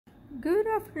Good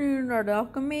afternoon,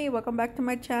 Art-Alchemy. Welcome back to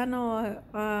my channel.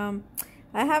 I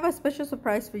have a special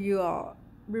surprise for you all.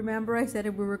 Remember I said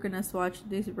we were gonna swatch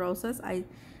these roses. I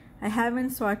haven't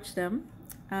swatched them.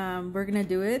 We're gonna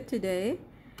do it today.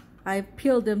 I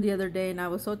peeled them the other day and I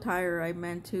was so tired. I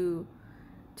meant to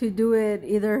do it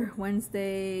either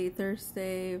Wednesday,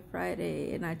 Thursday,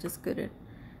 Friday, and I just couldn't.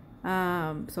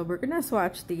 So we're gonna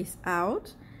swatch these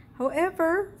out.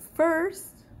 However, first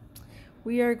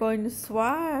we are going to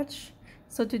swatch.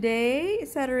 So today,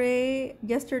 Saturday,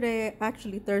 yesterday,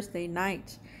 actually Thursday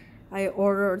night, I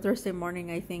ordered, or Thursday morning,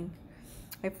 I think,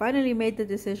 I finally made the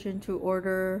decision to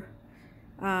order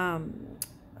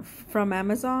from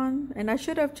Amazon. And I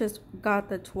should have just got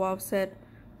the 12 set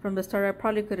from the start. I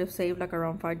probably could have saved like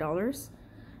around $5,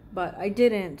 but I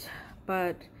didn't.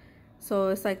 But so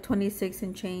it's like 26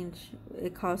 and change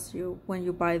it costs you when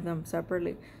you buy them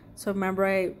separately. So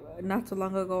remember, not so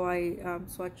long ago I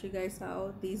swatched you guys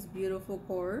out these beautiful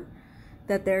core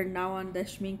that they're now on the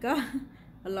Schminka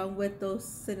along with those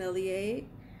Sennelier.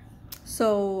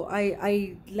 So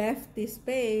I left this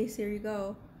space. Here you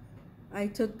go. I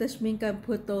took the Schminka and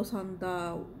put those on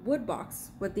the wood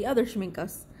box with the other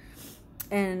Schminkas,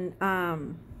 and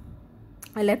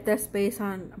I left that space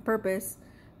on purpose.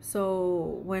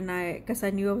 So because I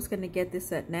knew I was gonna get this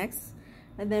set next.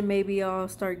 And then maybe I'll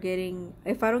start getting,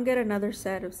 if I don't get another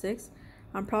set of 6,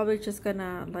 I'm probably just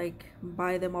gonna like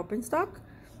buy them open stock.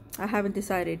 I haven't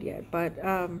decided yet, but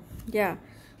yeah.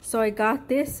 So I got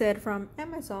this set from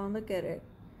Amazon. Look at it.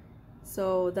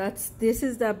 So this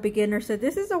is the beginner set.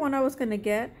 This is the one I was gonna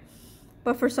get,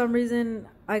 but for some reason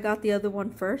I got the other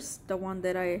one first, the one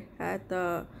that I had,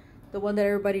 the one that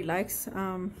everybody likes,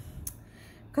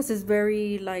 because it's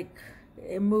very like,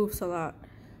 it moves a lot.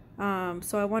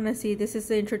 So I want to see, this is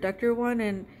the introductory one,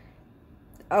 and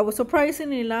I was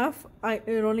surprisingly enough,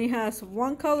 it only has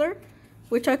one color,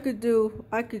 which I could do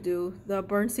the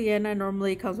burnt sienna.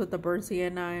 Normally it comes with the burnt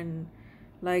sienna and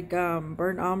like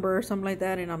burnt umber or something like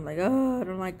that, and I'm like, oh, I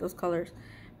don't like those colors.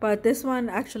 But this one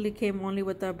actually came only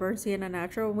with the burnt sienna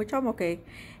natural, which I'm okay.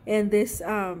 And this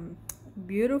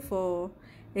beautiful,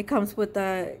 it comes with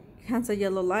the Hansa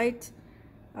yellow light,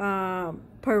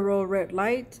 pearl red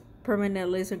light, permanent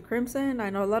lace and crimson.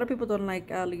 I know a lot of people don't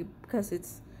like Ali because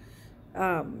it's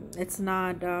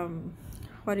not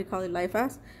what do you call it, light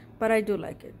fast, but I do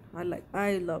like it.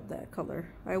 I love that color.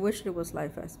 I wish it was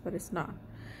light fast, but it's not.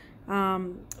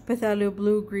 Pethalio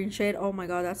blue green shade. Oh my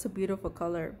god, that's a beautiful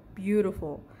color.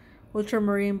 Beautiful.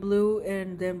 Ultramarine blue,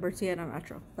 and then burnt sienna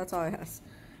natural. That's all it has.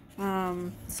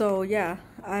 So yeah,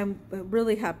 I'm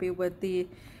really happy with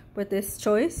this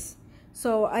choice.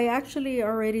 So I actually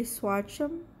already swatched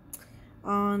them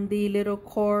on the little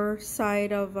core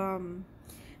side of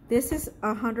this is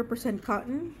 100%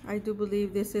 cotton. I do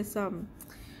believe this is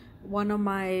one of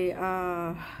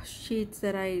my sheets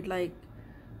that I like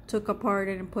took apart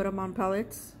and put them on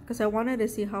palettes, because I wanted to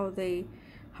see how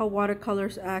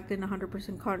watercolors act in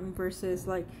 100% cotton versus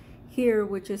like here,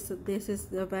 which is, this is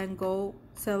the Van Gogh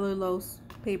cellulose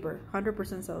paper,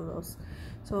 100% cellulose.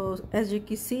 So as you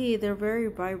can see, they're very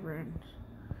vibrant.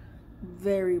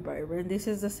 This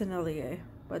is the Sennelier,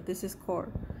 but this is core.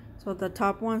 So the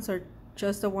top ones are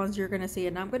just the ones you're gonna see,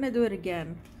 and I'm gonna do it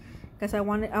again because I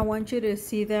want you to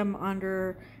see them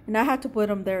under, and I had to put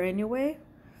them there anyway,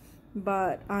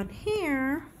 but on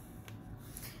here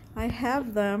I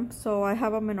have them. So I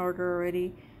have them in order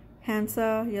already.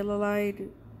 Hansa yellow light,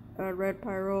 red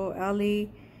pyro,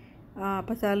 Ali,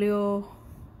 Pethalio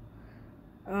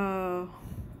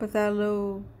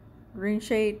green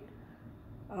shade,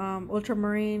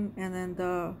 ultramarine, and then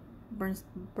the burnt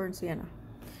sienna.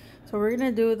 So we're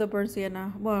gonna do the burnt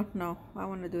sienna. Well, no, I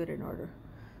want to do it in order.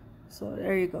 So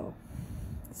there you go.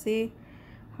 See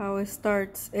how it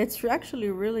starts. It's actually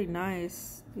really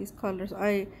nice, these colors.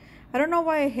 I don't know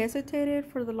why I hesitated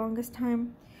for the longest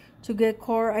time to get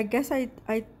core. I guess I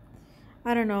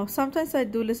don't know. Sometimes I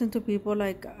do listen to people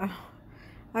like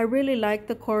I really like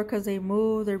the core because they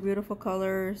move. They're beautiful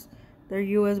colors. They're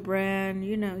US brand,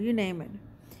 you know, you name it.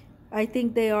 I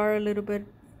think they are a little bit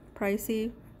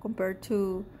pricey compared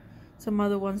to some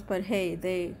other ones, but hey,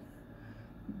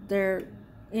 they're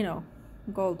you know,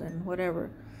 golden, whatever.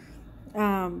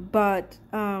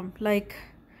 Like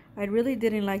I really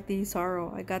didn't like the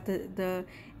Sorrow. I got the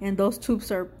and those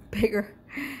tubes are bigger.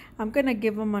 I'm gonna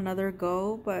give them another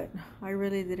go, but I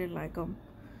really didn't like them.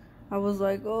 I was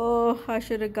like, oh, I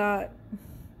should have got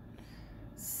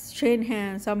Chain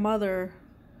Hand, some other,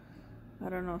 I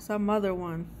don't know, some other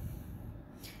one.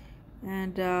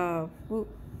 And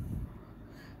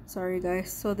sorry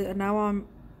guys. So now I'm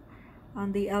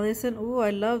on the Allison. Ooh,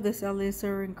 I love this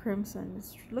alizarin crimson.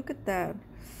 Look at that.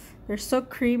 They're so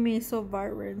creamy, so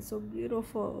vibrant, so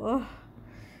beautiful. Oh,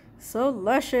 so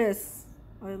luscious.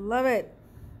 I love it.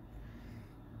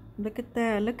 Look at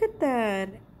that. Look at that.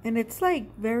 And it's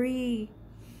like very,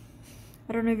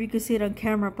 I don't know if you can see it on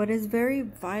camera, but it's very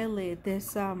violet.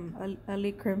 This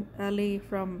Ali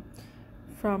from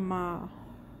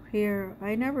here.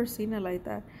 I never seen it like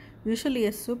that. Usually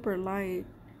it's super light,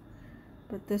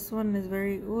 but this one is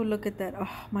very, oh, look at that.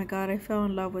 Oh my god, I fell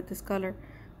in love with this color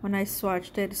when I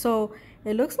swatched it. So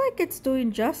it looks like it's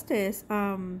doing justice.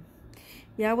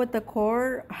 Yeah, with the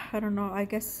core, I don't know, I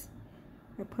guess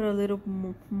I put a little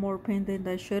more paint than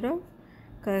I should have,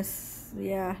 because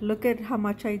yeah, look at how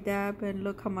much I dab and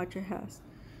look how much it has.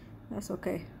 That's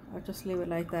okay, I'll just leave it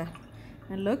like that.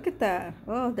 And look at that.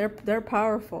 Oh, they're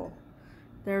powerful.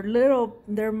 They're little,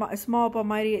 they're small but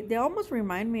mighty. They almost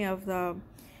remind me of the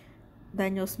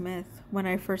Daniel Smith when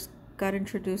I first got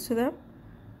introduced to them.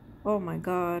 Oh my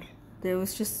god, there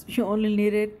was just, you only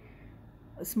needed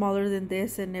smaller than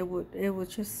this and it would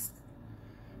just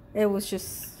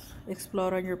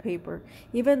explode on your paper.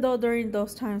 Even though during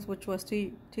those times, which was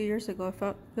two years ago,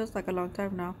 it feels like a long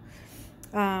time now,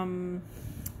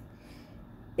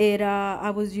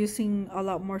 I was using a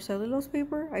lot more cellulose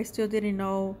paper. I still didn't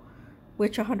know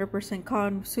which 100%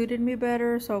 cotton suited me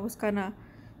better, so I was kind of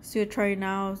still trying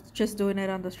out, just doing it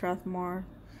on the Strathmore.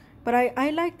 But I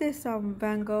like this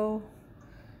Van Gogh,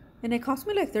 and it cost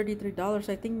me like $33,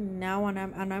 I think, now on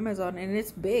Amazon, and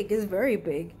it's big. It's very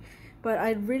big. But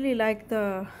I really like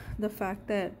the fact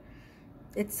that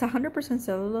it's 100%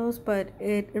 cellulose, but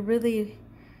it really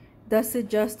does it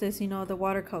justice, you know, the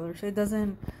watercolors. It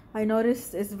doesn't, I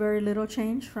noticed it's very little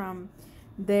change from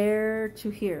there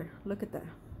to here. Look at that.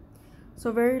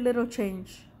 So very little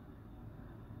change.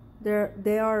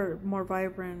 They are more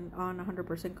vibrant on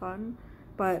 100% cotton,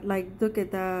 but like look at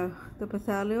the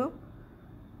Pathalio,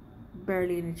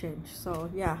 barely any change. So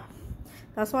yeah,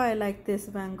 that's why I like this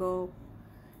Van Gogh.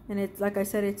 And it's, like I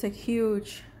said, it's a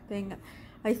huge thing.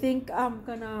 I think I'm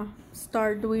gonna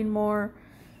start doing more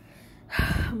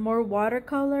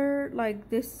watercolor like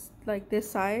this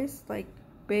size, like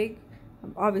big.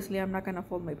 Obviously I'm not gonna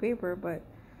fold my paper, but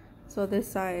so this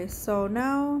size. So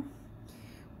now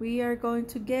we are going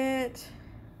to get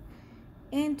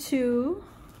into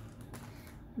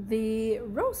the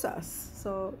rosas.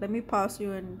 So let me pause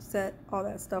you and set all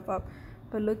that stuff up.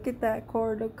 But look at that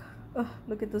core. Look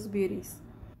at those beauties.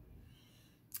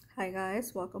 Hi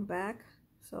guys, welcome back.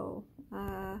 So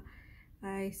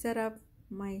I set up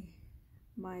my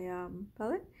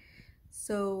palette,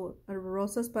 so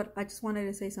rosas, but I just wanted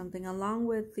to say something. Along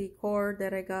with the core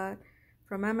that I got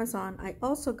from Amazon, I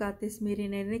also got this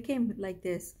median, and it came like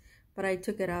this, but I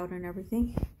took it out and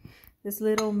everything. This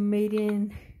little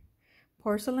median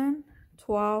porcelain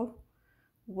 12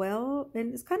 well,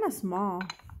 and it's kind of small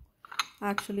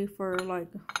actually, for like,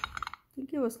 I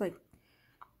think it was like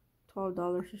 $12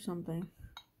 or something.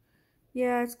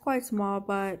 Yeah, it's quite small,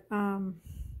 but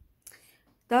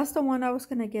that's the one. I was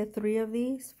gonna get 3 of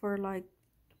these for like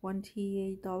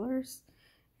 $28,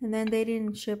 and then they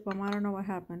didn't ship them. I don't know what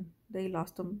happened. They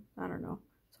lost them. I don't know,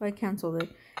 so I canceled it.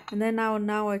 And then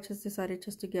now I just decided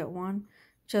just to get one,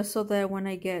 just so that when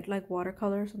I get like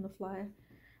watercolors on the fly,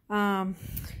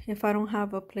 if I don't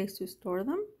have a place to store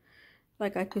them,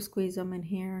 like I could squeeze them in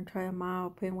here and try them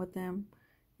out, paint with them,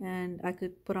 and I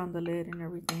could put on the lid and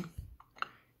everything.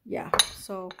 Yeah,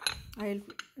 so I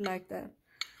like that.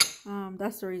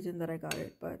 That's the reason that I got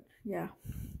it. But yeah,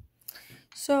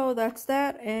 so that's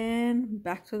that, and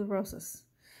back to the roses.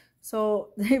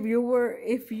 So if you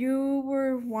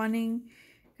were wanting,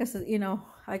 because you know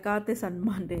I got this on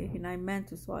Monday and I meant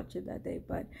to swatch it that day,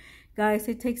 but guys,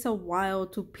 it takes a while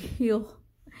to peel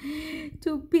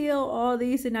all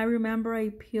these. And I remember I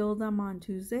peeled them on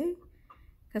Tuesday,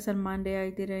 because on Monday I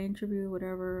did an interview,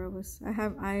 whatever it was. I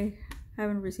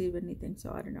haven't received anything,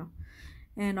 so I don't know,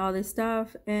 and all this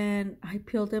stuff. And I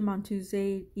peeled them on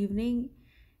Tuesday evening,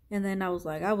 and then I was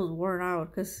worn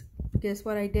out, because guess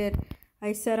what I did?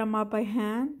 I set them up by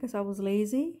hand because I was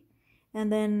lazy.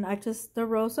 And then the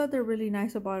rosa, they're really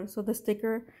nice about it. So the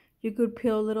sticker, you could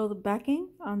peel a little the backing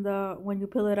on when you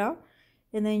peel it out,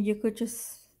 and then you could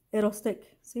it'll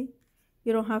stick. See,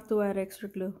 you don't have to add extra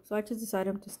glue. So I just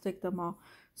decided to stick them all.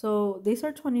 So these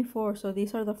are 24. So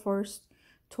these are the first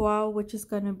 12, which is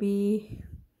gonna be,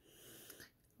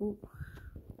 ooh,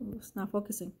 it's not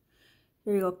focusing.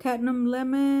 Here you go. Cadmium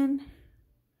lemon,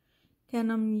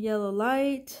 cadmium yellow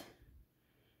light,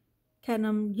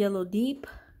 cadmium yellow deep,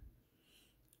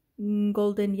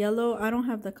 golden yellow. I don't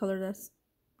have the color. That's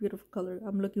beautiful color.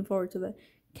 I'm looking forward to that.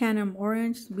 Cadmium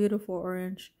orange, beautiful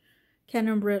orange.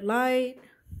 Cadmium red light,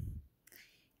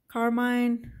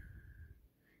 carmine,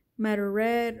 Matte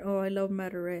red. Oh, I love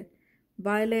matte red.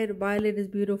 Violet. Violet is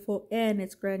beautiful and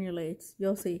it's granulates.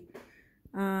 You'll see.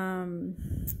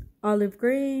 Olive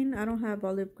green. I don't have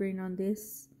olive green on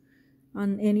this,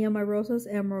 on any of my roses.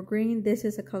 Emerald green. This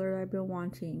is a color I've been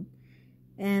wanting.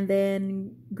 And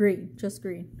then green, just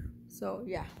green. So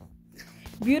yeah,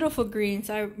 beautiful greens.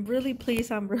 I'm really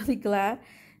pleased. I'm really glad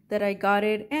that I got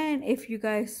it. And if you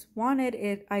guys wanted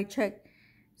it, I checked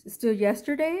still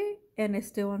yesterday and it's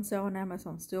still on sale on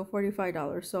Amazon, still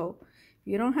 $45. So if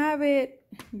you don't have it,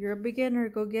 you're a beginner,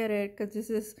 go get it, because this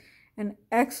is an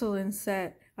excellent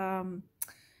set.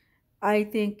 I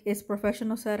think it's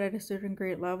professional set at a certain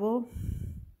grade level.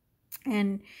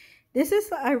 And this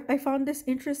is, I found this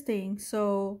interesting.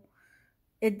 So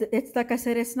it's like I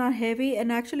said, it's not heavy.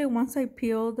 And actually, once I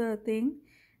peeled the thing,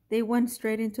 they went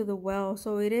straight into the well.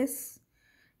 So this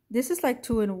is like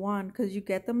 2-in-1, because you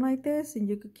get them like this and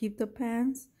you could keep the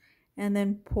pans and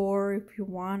then pour if you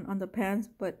want on the pans.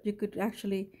 But you could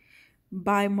actually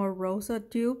buy more Rosa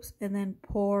tubes and then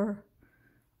pour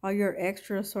all your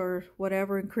extras or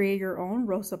whatever and create your own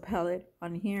Rosa palette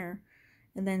on here.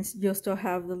 And then you'll still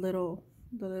have the little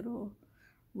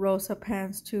Rosa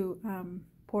pans to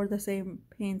pour the same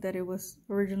paint that it was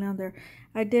originally on there.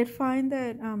 I did find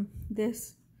that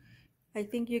this, I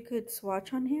think you could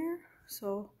swatch on here,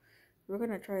 so we're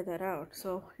gonna try that out.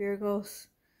 So here goes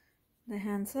the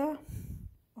Hansa.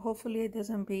 Hopefully it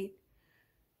doesn't beat.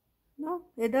 No,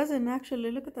 it doesn't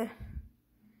actually. Look at that.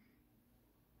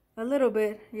 A little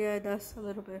bit, yeah, it does a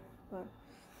little bit, but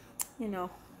you know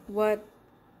what?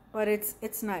 But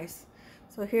it's nice.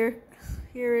 So here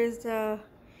is the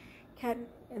catnip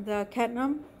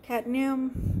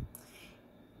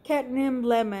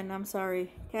lemon. I'm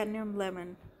sorry, catnip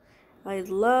lemon. I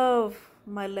love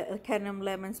my catnip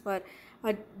lemons, but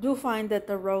I do find that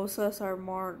the rosas are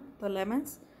more, the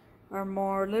lemons are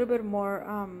more, a little bit more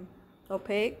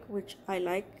opaque, which I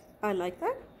like. I like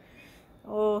that.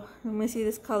 Oh, let me see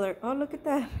this color. Oh, look at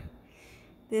that.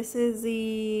 This is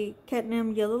the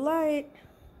catnip yellow light.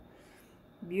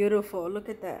 Beautiful. Look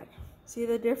at that. See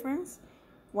the difference?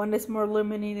 One is more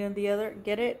lemony than the other.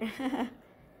 Get it?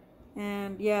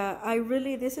 And yeah, I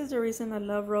really, this is the reason I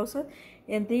love Rosa.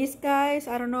 And these guys,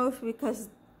 I don't know if because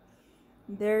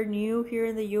they're new here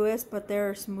in the US, but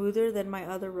they're smoother than my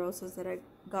other roses that I've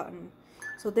gotten.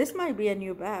 So this might be a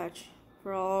new batch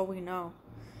for all we know.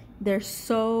 They're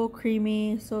so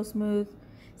creamy, so smooth.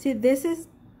 See, this,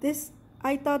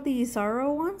 I thought the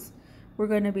Isaro ones were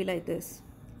going to be like this,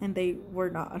 and they were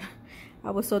not.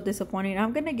 I was so disappointed.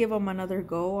 I'm going to give them another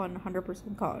go on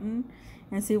 100% cotton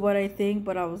and see what I think,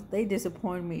 but they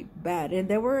disappointed me bad. And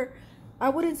they were, I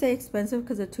wouldn't say expensive,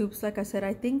 because the tubes, like I said,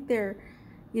 I think they're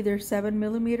either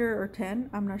 7mm or 10.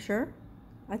 I'm not sure.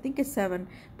 I think it's 7,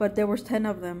 but there was 10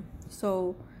 of them.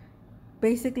 So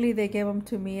basically they gave them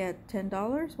to me at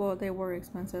 $10. Well, they were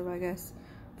expensive, I guess,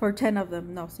 for 10 of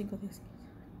them. No, cinco.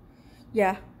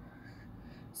 Yeah.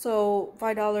 So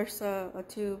 $5 a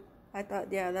tube. I thought,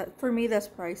 yeah, that for me that's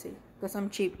pricey, because I'm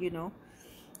cheap, you know.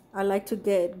 I like to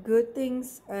get good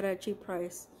things at a cheap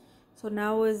price. So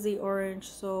now is the orange.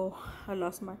 So I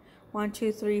lost my 1,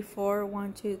 2, 3, 4.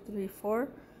 1, 2, 3, 4.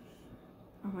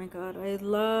 Oh my god, I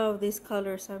love these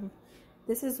colors.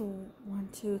 This is 1,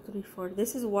 2, 3, 4.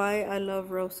 This is why I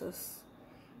love roses.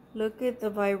 Look at the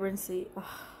vibrancy.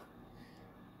 Oh,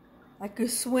 I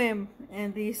could swim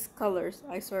in these colors,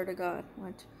 I swear to god.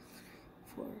 1, 2,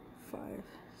 4, 5,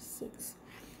 6.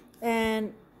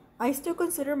 And I still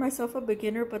consider myself a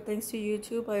beginner, but thanks to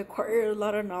YouTube I acquired a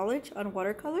lot of knowledge on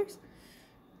watercolors.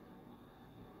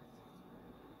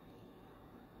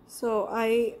 So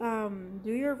I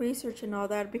do your research and all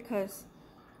that, because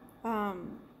I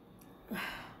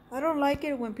don't like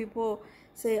it when people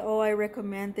say, oh, I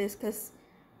recommend this, because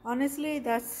honestly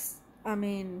that's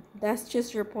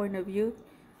just your point of view.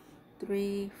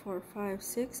 3, 4, 5,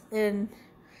 6. And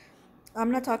I'm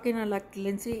not talking like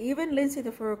Lindsay. Even Lindsay,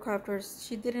 the Furrow Crafters,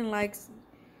 she didn't like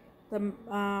the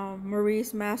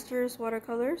Maurice Masters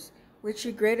watercolors, which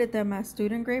she graded them as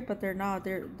student grade, but they're not.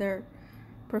 They're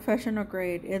professional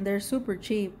grade, and they're super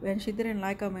cheap. And she didn't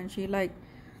like them, and she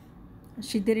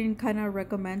didn't kind of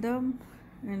recommend them.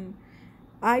 And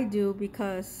I do,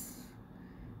 because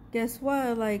guess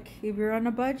what? Like, if you're on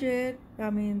a budget,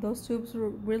 those tubes were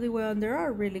really well, and they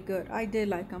are really good. I did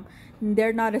like them.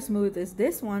 They're not as smooth as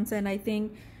this ones, and I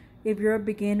think if you're a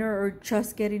beginner or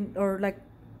just getting, or like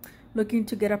looking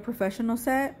to get a professional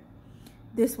set,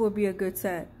 this will be a good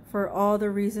set for all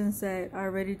the reasons that I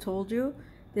already told you.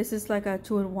 This is like a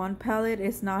 2-in-1 palette.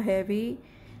 It's not heavy.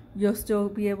 You'll still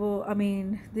be able,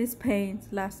 these paints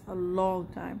last a long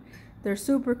time. They're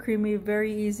super creamy,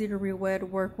 very easy to re-wet,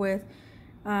 work with.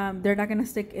 They're not gonna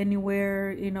stick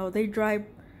anywhere. You know, they dry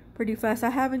pretty fast. I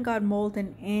haven't got mold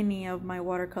in any of my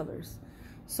watercolors,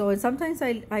 so and sometimes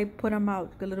I put them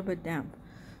out a little bit damp.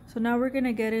 So now we're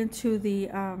gonna get into the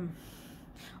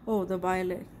oh, the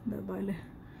violet.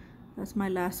 That's my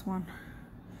last one.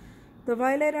 The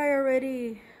violet I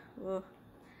already, well,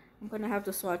 I'm gonna have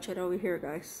to swatch it over here,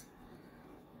 guys.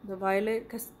 The violet,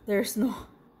 because there's no,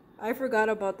 I forgot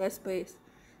about that space.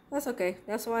 That's okay.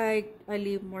 That's why I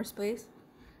leave more space.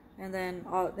 And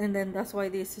then that's why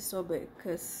this is so big,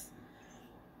 because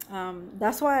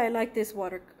that's why I like this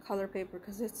watercolor paper,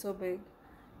 because it's so big.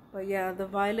 But yeah, the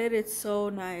violet, it's so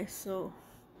nice. So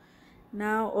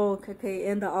now, oh, okay,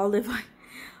 and the olive, I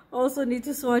also need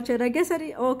to swatch it. I guess I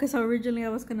did, oh, because originally I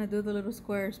was gonna do the little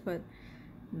squares, but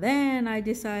then I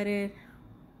decided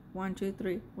 1 2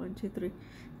 3 1 2 3.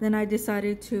 Then I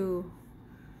decided to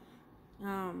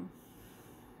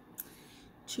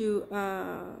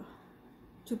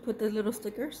put the little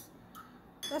stickers.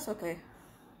 That's okay.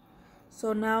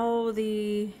 So now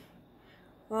the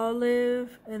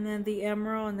olive, and then the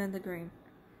emerald, and then the green.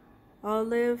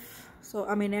 Olive, so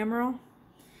I mean emerald.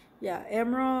 Yeah,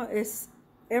 emerald is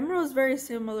very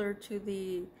similar to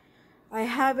the, I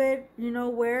have it, you know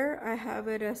where I have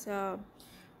it as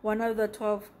one of the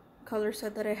 12 color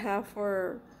set that I have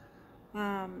for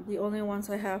the only ones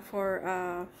I have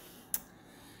for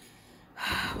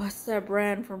what's that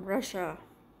brand from Russia?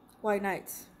 White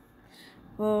Nights.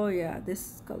 Oh yeah,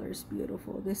 this color is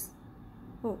beautiful. This,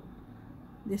 oh,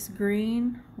 this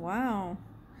green, wow,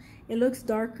 it looks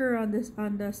darker on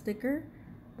the sticker,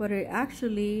 but it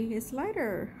actually is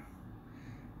lighter.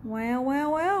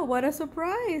 Wow, what a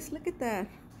surprise. Look at that.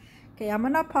 Okay, I'm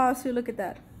gonna pause you. Look at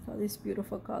that, all these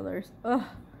beautiful colors. Oh,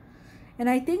 and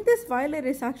I think this violet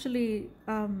is actually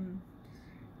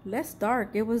less dark.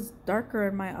 It was darker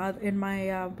in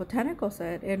my botanical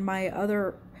set, in my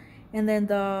other, and then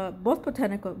the both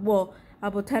botanical, well,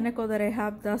 a botanical that I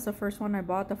have, that's the first one I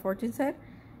bought, the 14 set,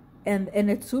 and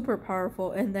it's super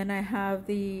powerful. And then I have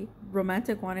the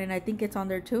romantic one, and I think it's on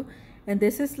there too, and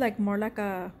this is like more like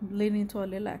a leaning to a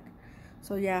lilac.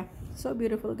 So yeah, so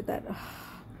beautiful. Look at that.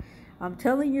 I'm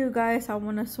telling you guys, I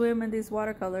want to swim in these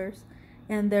watercolors,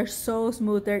 and they're so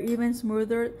smooth. They're even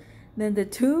smoother than the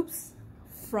tubes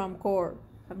from Core.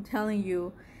 I'm telling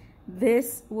you,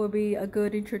 this will be a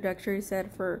good introductory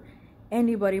set for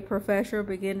anybody, professional,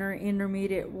 beginner,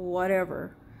 intermediate,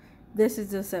 whatever. This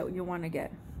is the set you want to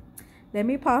get. Let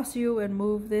me pause you and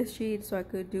move this sheet so I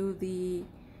could do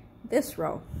this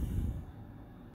row.